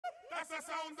the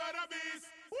sound of the beast.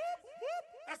 Whoop, whoop.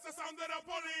 That's the sound of the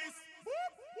police.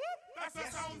 Whoop, whoop. That's the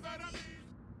sound of the beast.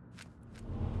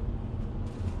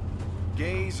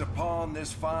 Gaze upon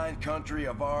this fine country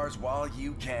of ours while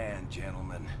you can,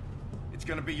 gentlemen. It's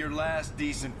gonna be your last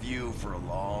decent view for a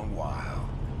long while.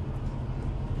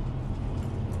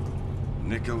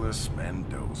 Nicholas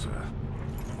Mendoza.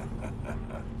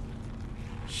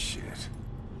 Shit.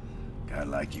 Guy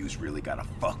like you's really gotta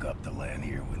fuck up to land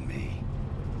here with me.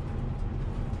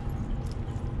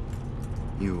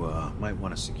 You, might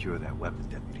want to secure that weapon,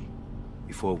 Deputy,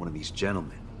 before one of these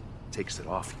gentlemen takes it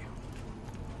off you.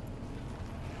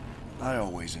 I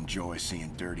always enjoy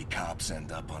seeing dirty cops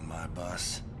end up on my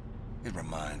bus. It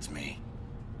reminds me,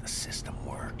 the system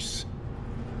works.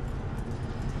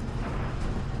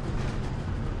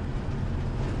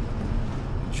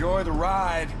 Enjoy the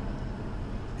ride,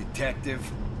 detective.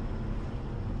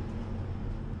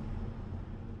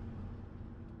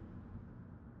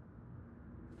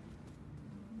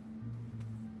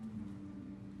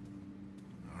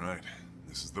 All right,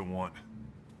 this is the one.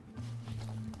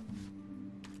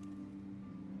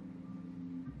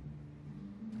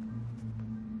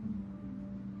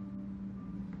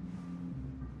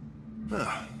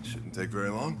 Shouldn't take very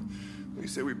long. What do you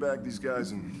say we bag these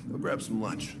guys and go grab some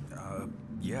lunch?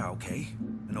 Yeah, okay.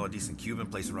 I know a decent Cuban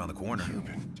place around the corner.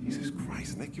 Cuban? Jesus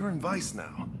Christ, Nick, you're in Vice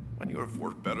now. Why do you have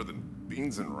work better than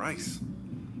beans and rice?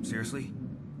 Seriously?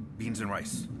 Beans and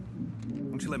rice. Why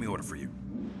don't you let me order for you?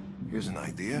 Here's an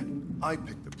idea. I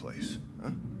picked the place, huh?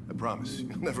 I promise,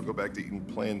 you'll never go back to eating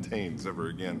plantains ever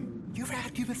again. You ever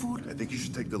had Cuban food? I think you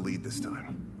should take the lead this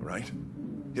time, all right?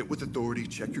 Hit with authority,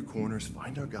 check your corners,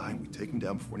 find our guy, and we take him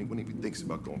down before anyone even thinks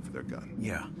about going for their gun.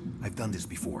 Yeah, I've done this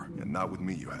before. And not with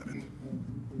me, you haven't.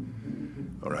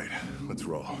 All right, let's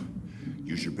roll.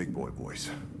 Use your big boy voice.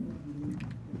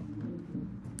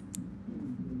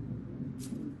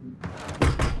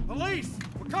 Police!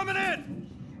 We're coming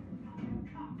in!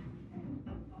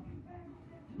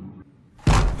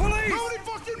 Police! Nobody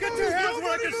fucking Get move! your hands Nobody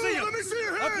where I can move! see them! Let me see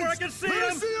your hands! Up where I can see Let them!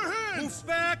 me see your hands! Move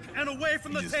back and away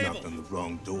from the table! Knocked on the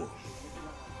wrong door.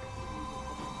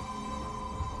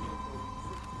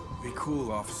 Be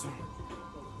cool, officer.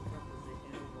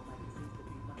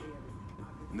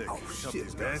 Nick, Oh, help shit,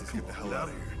 these man. guys. Let's get the hell out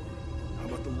of here. How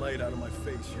about the light out of my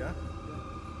face, yeah?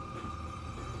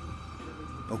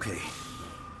 Okay.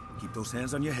 Keep those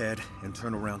hands on your head and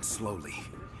turn around slowly.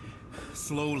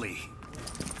 Slowly.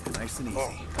 Nice and easy.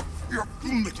 Oh, you're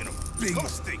making a big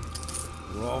mistake.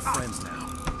 We're all friends now.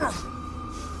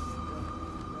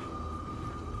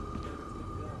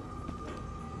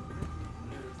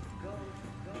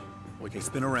 Okay,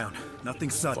 spin around. Nothing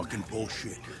sudden. Fucking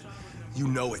bullshit. You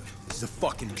know it. This is a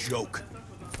fucking joke.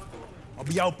 I'll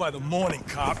be out by the morning,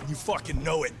 cop. You fucking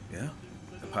know it. Yeah?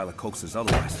 The pilot coaxes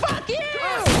otherwise. Fuck you!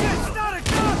 Oh, shit! It's not a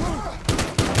gun!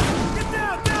 Get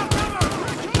down! Down! Cover!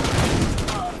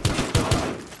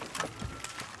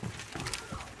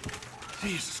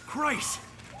 Jesus Christ!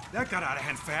 That got out of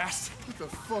hand fast. What the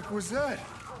fuck was that?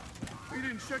 You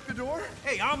didn't check the door?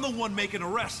 Hey, I'm the one making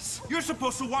arrests. You're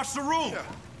supposed to watch the room. Yeah.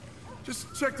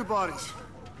 Just check the bodies.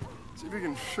 See if you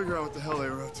can figure out what the hell they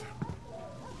were up to.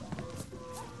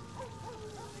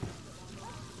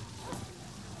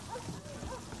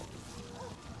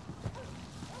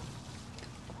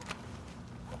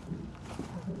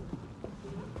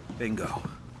 Bingo.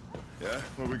 Yeah?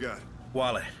 What we got?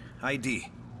 Wallet. ID.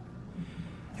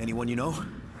 Anyone you know?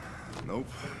 Nope.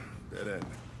 Dead end.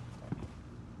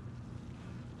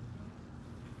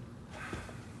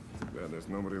 Too bad there's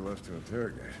nobody left to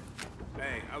interrogate.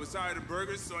 Hey, I was tired of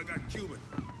burgers, so I got Cuban.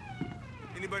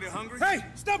 Anybody hungry? Hey!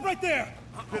 Stop right there!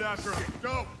 Get after him.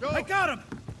 Go, go! I got him!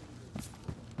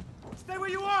 Stay where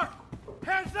you are!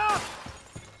 Hands up!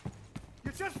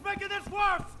 You're just making this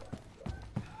worse!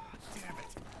 Damn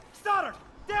it! Stoddard!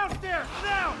 Downstairs!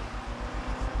 Now!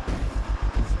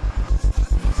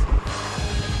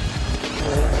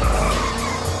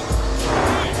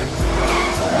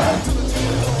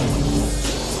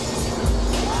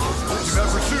 You got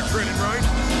pursuit training, right?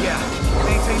 Yeah.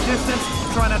 Maintain distance.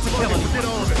 Try not to kill him. Forget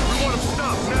all of it. We want him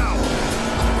stopped now.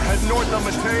 We're heading north on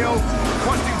Mateo.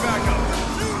 Requesting backup.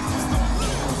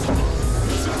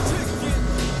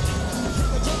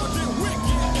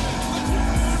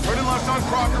 Turning left on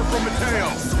Crocker from Mateo.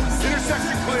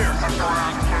 Intersection clear.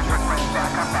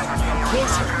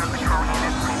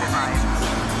 Closer.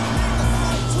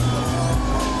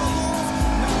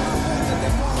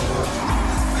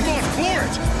 Come on, floor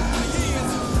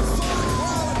it!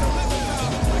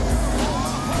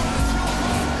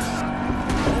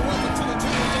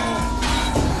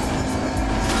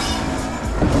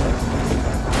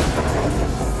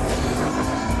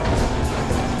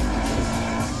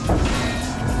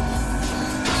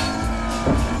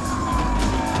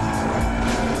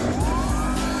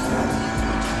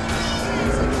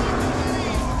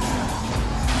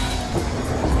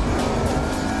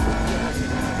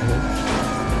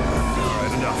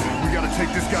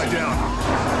 guy down.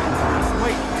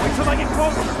 Wait till I get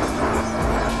closer.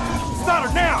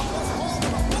 Stoddard, now!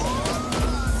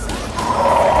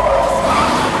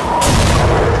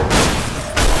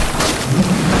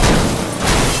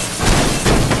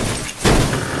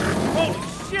 Holy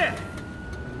shit!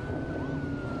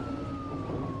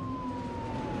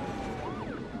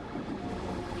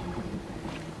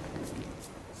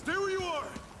 Stay where you are!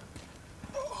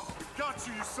 Oh, got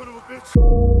you, you son of a bitch!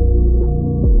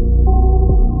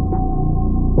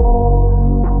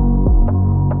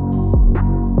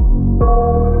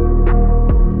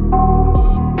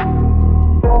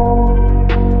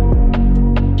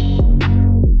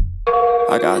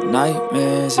 I got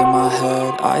nightmares in my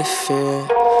head, I fear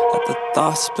that the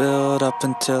thoughts build up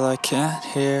until I can't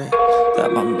hear,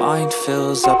 that my mind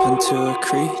fills up into a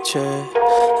creature,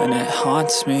 and it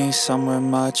haunts me somewhere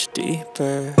much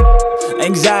deeper.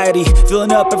 Anxiety,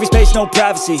 filling up every space, no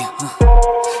privacy.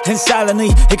 And silently,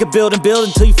 it could build and build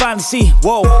until you finally see,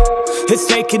 whoa, it's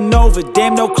taking over,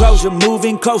 damn no closure,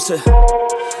 moving closer.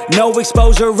 No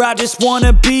exposure, I just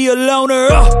wanna be a loner.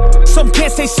 Some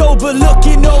can't stay sober,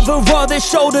 looking over all their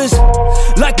shoulders,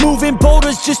 like moving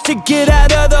boulders just to get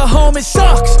out of the home. It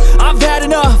sucks, I've had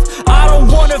enough, I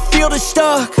don't wanna feel the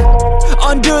stuck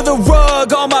under the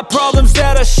rug, all my problems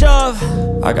that I shove.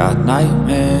 I got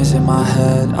nightmares in my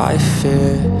head, I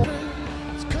fear.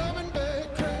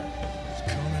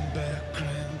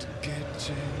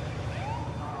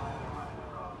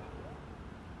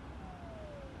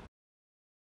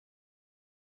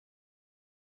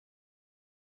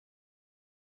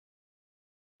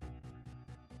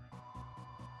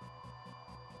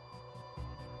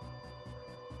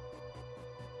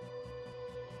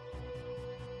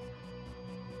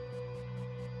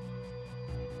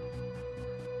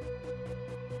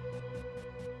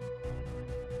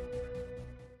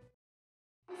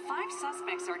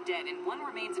 Suspects are dead and one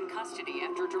remains in custody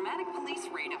after a dramatic police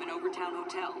raid of an Overtown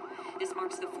hotel. This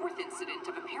marks the 4th incident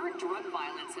of apparent drug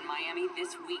violence in Miami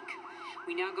this week.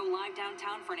 We now go live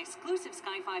downtown for an exclusive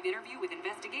Sky 5 interview with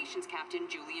Investigations Captain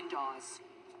Julian Dawes.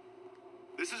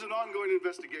 This is an ongoing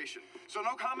investigation. So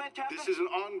no comment, Captain? This is an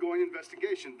ongoing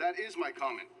investigation. That is my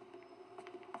comment.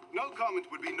 No comment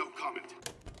would be no comment.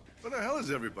 What the hell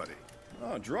is everybody?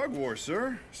 Oh, drug war,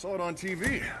 sir. Saw it on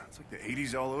TV. It's like the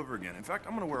 80s all over again. In fact,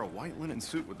 I'm gonna wear a white linen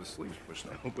suit with the sleeves pushed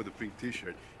up. With a pink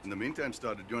t-shirt. In the meantime,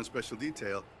 started doing special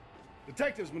detail.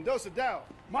 Detectives Mendoza Dow,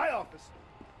 my office.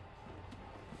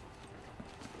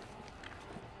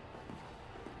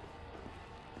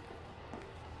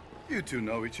 You two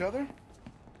know each other?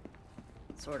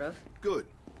 Sort of. Good.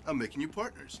 I'm making you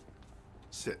partners.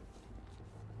 Sit.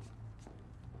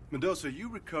 Mendoza, you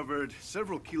recovered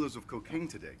several kilos of cocaine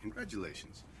today.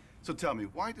 Congratulations. So tell me,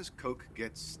 why does coke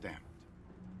get stamped?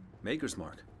 Maker's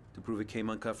mark, to prove it came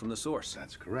uncut from the source.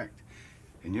 That's correct.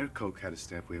 And your coke had a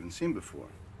stamp we haven't seen before.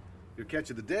 Your catch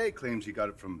of the day claims you got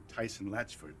it from Tyson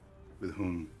Latchford, with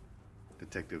whom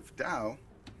Detective Dow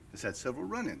has had several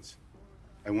run-ins.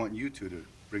 I want you two to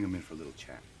bring him in for a little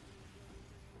chat.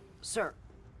 Sir,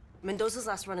 Mendoza's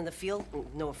last run in the field,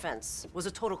 no offense, was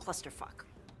a total clusterfuck.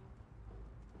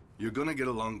 You're gonna get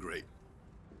along great.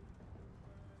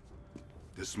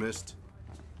 Dismissed.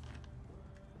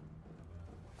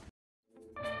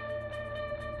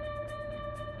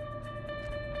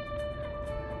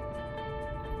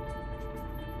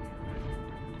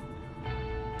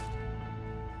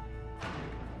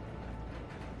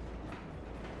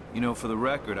 You know, for the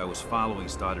record, I was following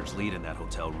Stoddard's lead in that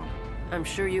hotel room. I'm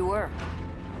sure you were.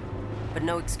 But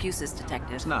no excuses,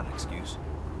 Detective. It's not an excuse.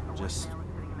 Just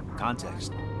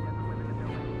context.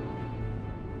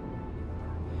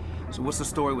 So what's the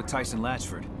story with Tyson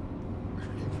Latchford?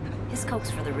 His coke's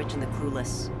for the rich and the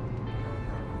clueless.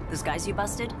 Those guys you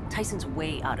busted, Tyson's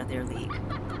way out of their league.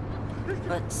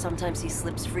 But sometimes he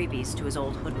slips freebies to his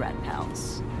old hood rat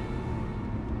pals.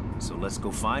 So let's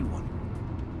go find one.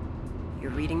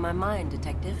 You're reading my mind,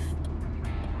 Detective.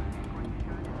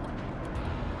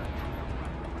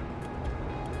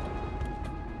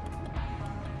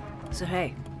 So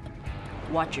hey,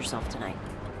 watch yourself tonight.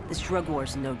 This drug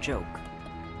war's no joke.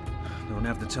 Don't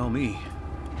have to tell me.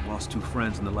 Lost 2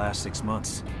 friends in the last 6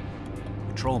 months.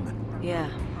 Patrolmen. Yeah,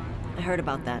 I heard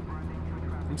about that.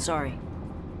 I'm sorry.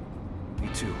 Me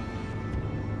too.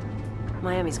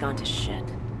 Miami's gone to shit.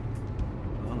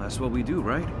 Well, that's what we do,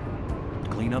 right?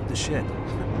 Clean up the shit.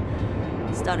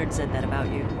 Stoddard said that about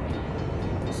you.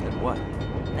 Said what?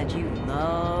 That you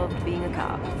loved being a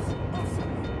cop.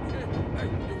 Hey,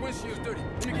 your windshield's dirty.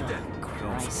 Let me get that.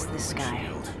 Christ, this guy.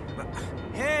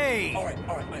 Hey! All right.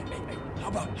 Hey. How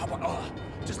about,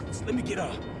 just let me get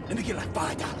like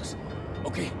 $5.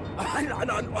 okay.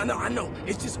 I know.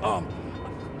 It's just, I'm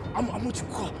what you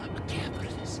call a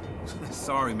capitalist.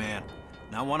 Sorry, man.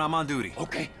 Not when I'm on duty.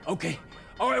 Okay.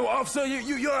 All right, well, officer,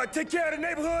 you take care of the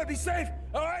neighborhood. Be safe,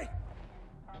 all right?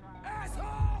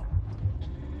 Asshole!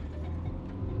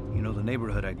 You know, the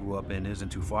neighborhood I grew up in isn't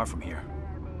too far from here.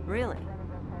 Really?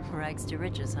 Rags to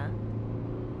riches, huh?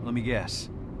 Let me guess.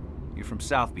 You're from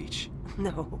South Beach.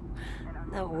 No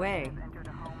way.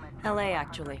 LA,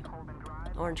 actually.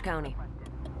 Orange County.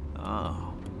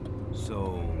 Oh.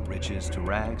 So, riches to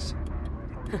rags?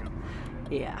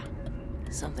 Yeah.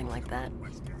 Something like that.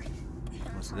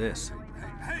 What's this?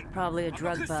 Probably a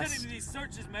drug bust. These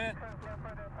searches, man.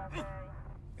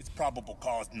 It's probable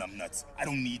cause, numbnuts. I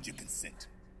don't need your consent.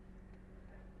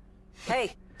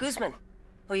 Hey, Guzman.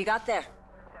 Who you got there?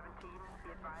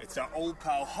 It's our old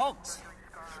pal Hugs.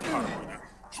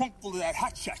 Trunk full of that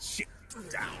hotshot shit.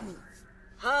 Down.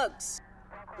 Hugs.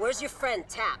 Where's your friend,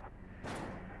 Tap?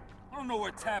 I don't know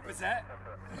where Tap is at.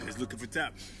 He's looking for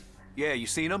Tap. Yeah, you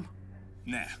seen him?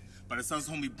 Nah, but his son's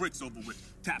homie Bricks over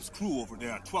with Tap's crew over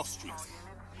there on 12th Street.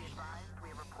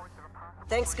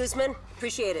 Thanks, Guzman.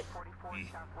 Appreciate it.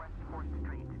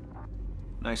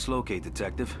 Nice locate,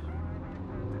 Detective.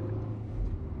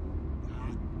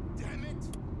 Damn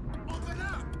it! Open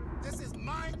up! This is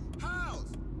my house!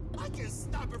 I can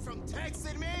stop her from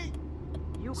texting me!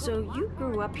 So you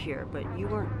grew up here, but you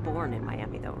weren't born in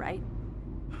Miami, though, right?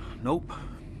 Nope.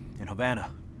 In Havana.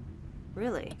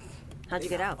 Really? How'd you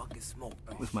get out?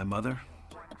 With my mother.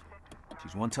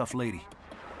 She's one tough lady.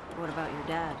 What about your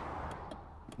dad?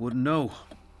 Wouldn't know.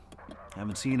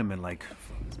 Haven't seen him in like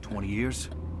 20 years.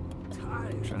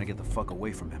 Trying to get the fuck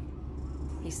away from him.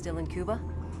 He's still in Cuba?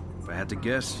 If I had to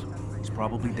guess, he's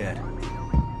probably dead.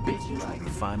 That'd be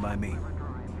fine by me.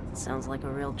 Sounds like a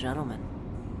real gentleman.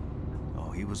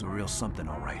 Oh, he was a real something,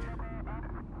 all right.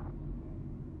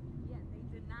 Yeah,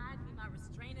 they denied me my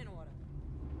restraining order.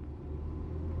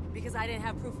 Because I didn't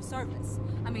have proof of service.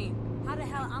 I mean, how the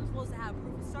hell I'm supposed to have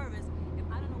proof of service if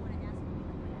I don't know what to ask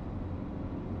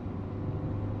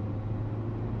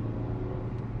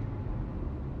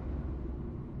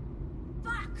for?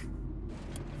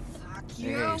 Fuck!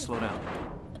 Hey, slow down.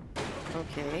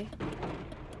 Okay.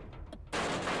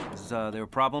 Is there a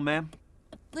problem, ma'am?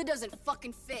 Lid doesn't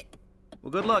fucking fit. Well,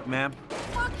 good luck, ma'am.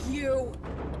 Fuck you!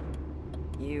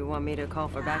 You want me to call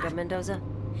for backup, Mendoza?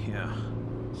 Yeah.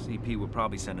 CP would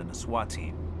probably send in a SWAT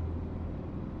team.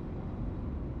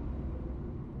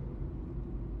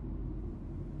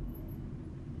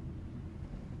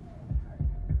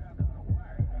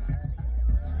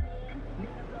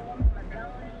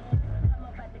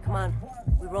 Come on.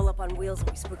 We roll up on wheels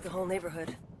and we spook the whole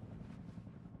neighborhood.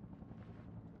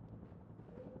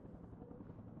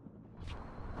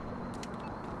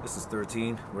 This is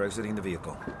 13. We're exiting the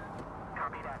vehicle.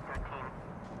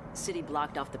 City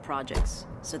blocked off the projects,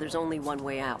 so there's only one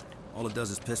way out. All it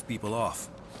does is piss people off.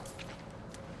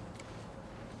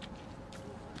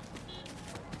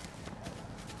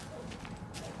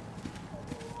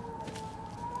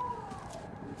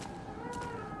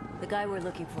 The guy we're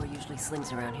looking for usually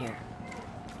slings around here.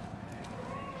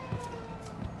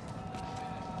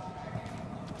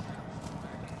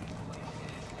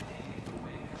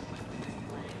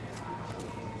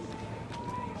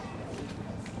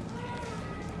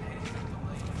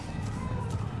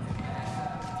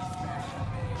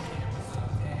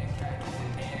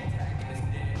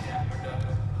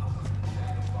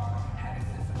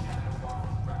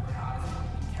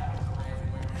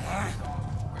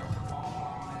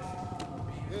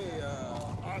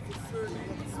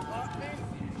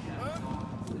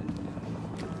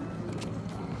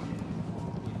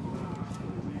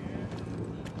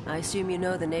 I assume you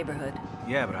know the neighborhood.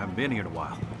 Yeah, but I haven't been here in a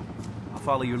while. I'll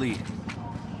follow your lead.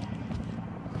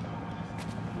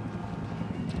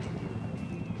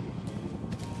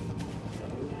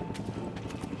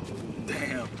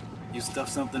 Damn. You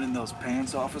stuffed something in those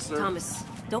pants, officer? Thomas,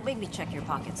 don't make me check your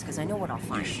pockets, because I know what I'll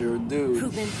find. You sure do.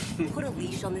 Krugman, put a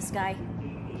leash on this guy,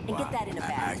 and get that in a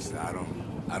bag. Actually,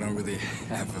 I don't really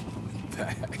have a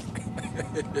bag.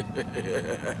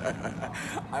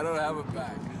 I don't have a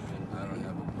bag. I don't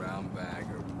have a brown bag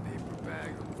or paper bag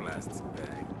or plastic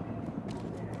bag.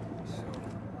 So.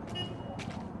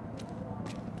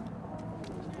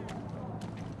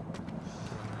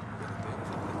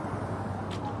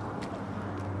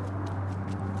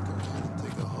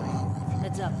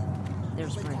 Heads up.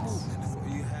 There's Briggs.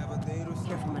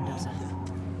 Careful, Mendoza.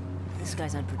 This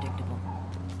guy's unpredictable.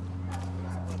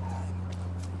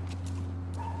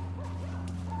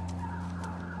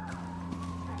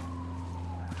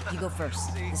 You go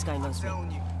first. This guy knows me.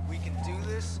 We can do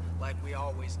this like we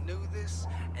always knew this,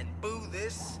 and boo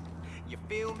this. You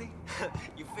feel me?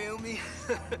 You feel me?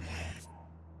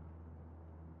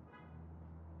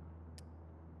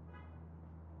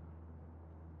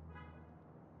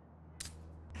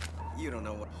 You don't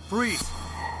know what... Freeze!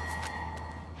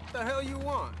 What the hell you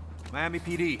want? Miami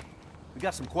PD. We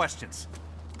got some questions.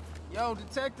 Yo,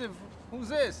 detective, who's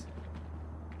this?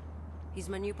 He's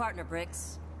my new partner,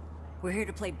 Bricks. We're here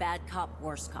to play bad cop,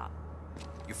 worst cop.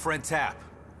 Your friend Tap.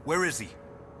 Where is he?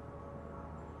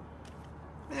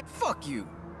 Man, fuck you.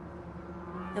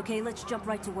 Okay, let's jump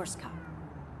right to worst cop.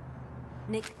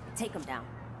 Nick, take him down.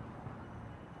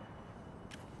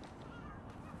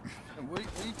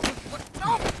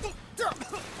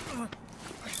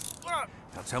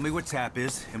 Now tell me where Tap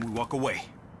is, and we walk away.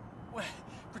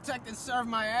 Protect and serve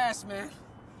my ass, man.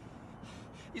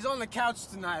 He's on the couch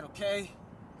tonight, okay?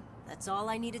 That's all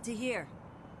I needed to hear.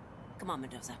 Come on,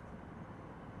 Mendoza.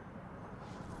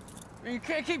 You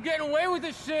can't keep getting away with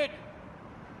this shit!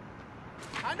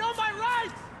 I know my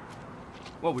rights!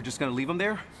 What, we're just gonna leave him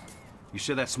there? You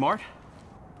sure that's smart?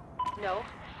 No,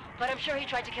 but I'm sure he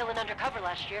tried to kill an undercover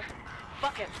last year.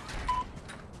 Fuck him.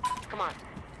 Come on.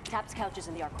 Tap's couch is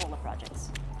in the Arcola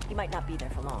projects. He might not be there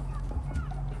for long.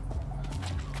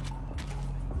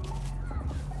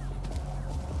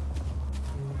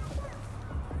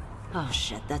 Oh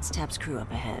shit, that's Tap's crew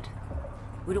up ahead.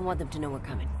 We don't want them to know we're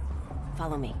coming.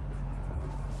 Follow me.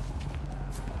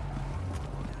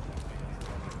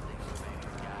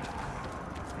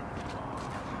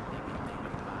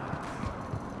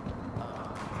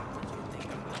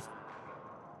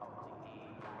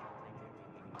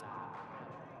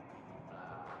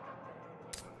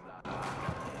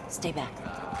 Stay back.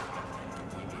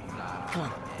 Come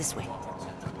on, this way.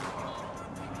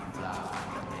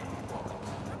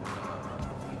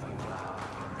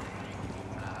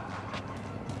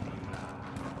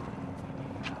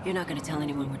 You're not gonna tell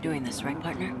anyone we're doing this, right,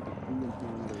 partner?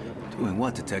 Doing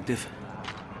what, detective?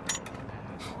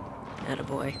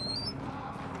 Attaboy.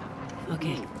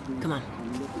 Okay, come on.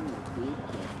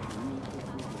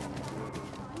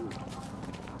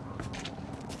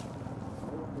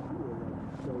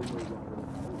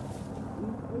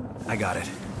 I got it.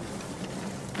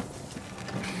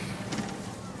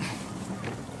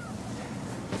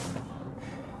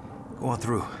 Go on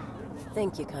through.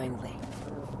 Thank you kindly.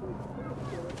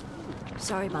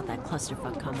 Sorry about that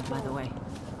clusterfuck comment, by the way.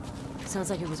 Sounds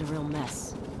like it was a real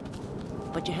mess.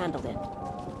 But you handled it.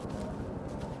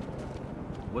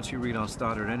 What's your read on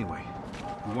Stoddard anyway?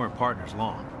 We weren't partners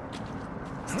long.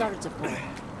 Stoddard's a bull.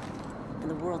 And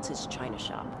the world's his china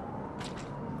shop.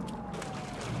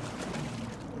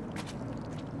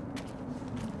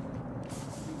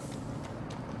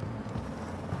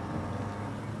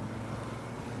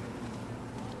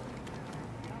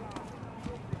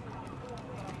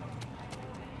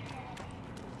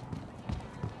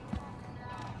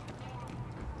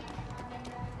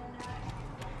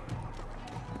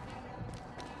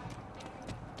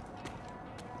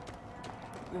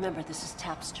 Remember, this is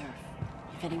Tap's turf.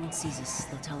 If anyone sees us,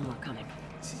 they'll tell him we're coming.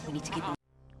 We need to keep him.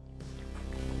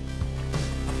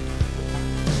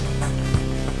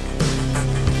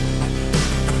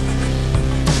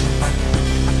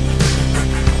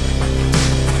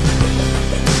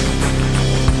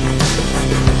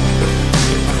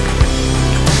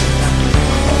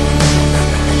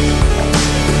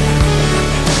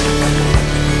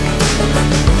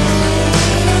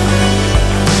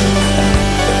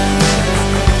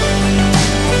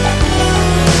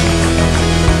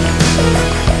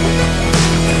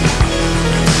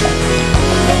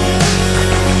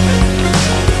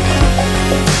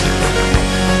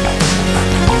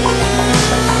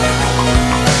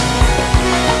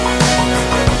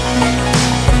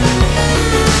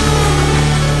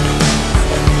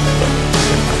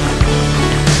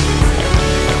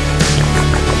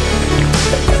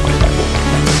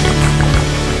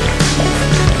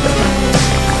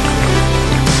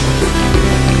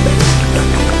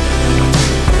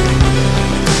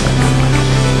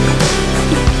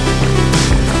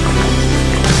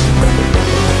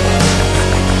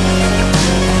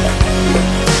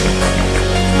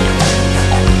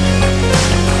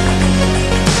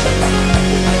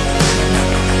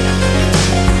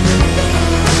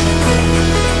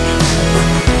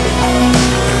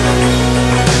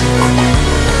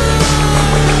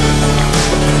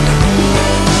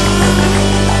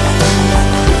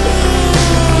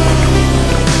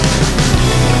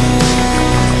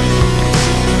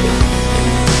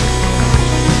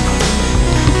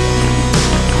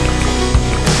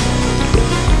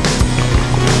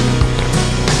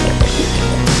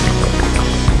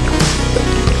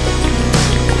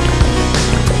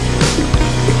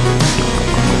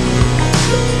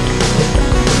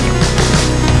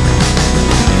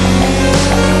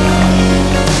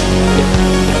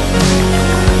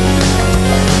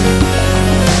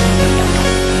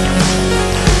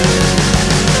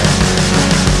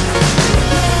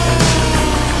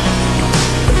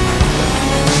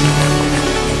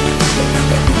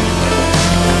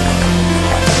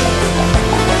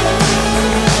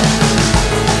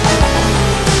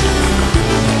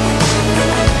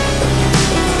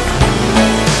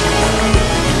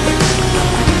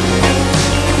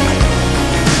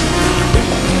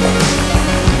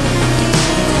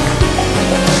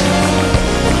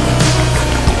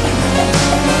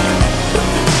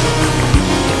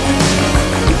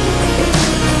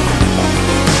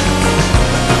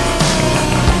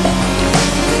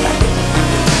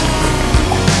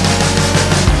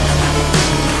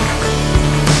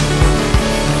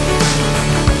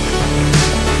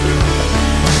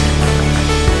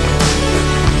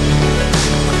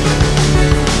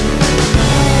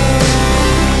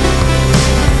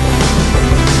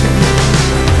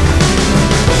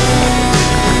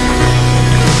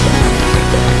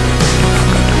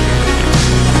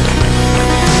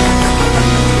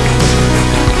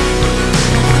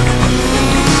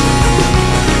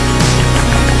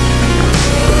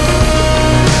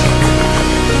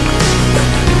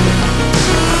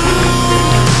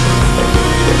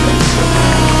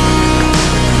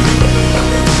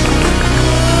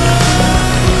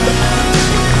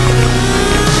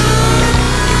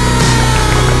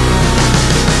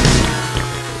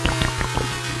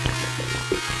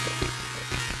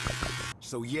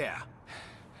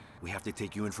 We have to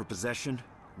take you in for possession?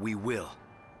 We will.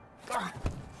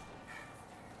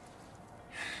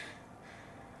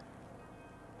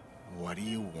 What do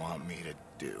you want me to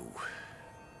do?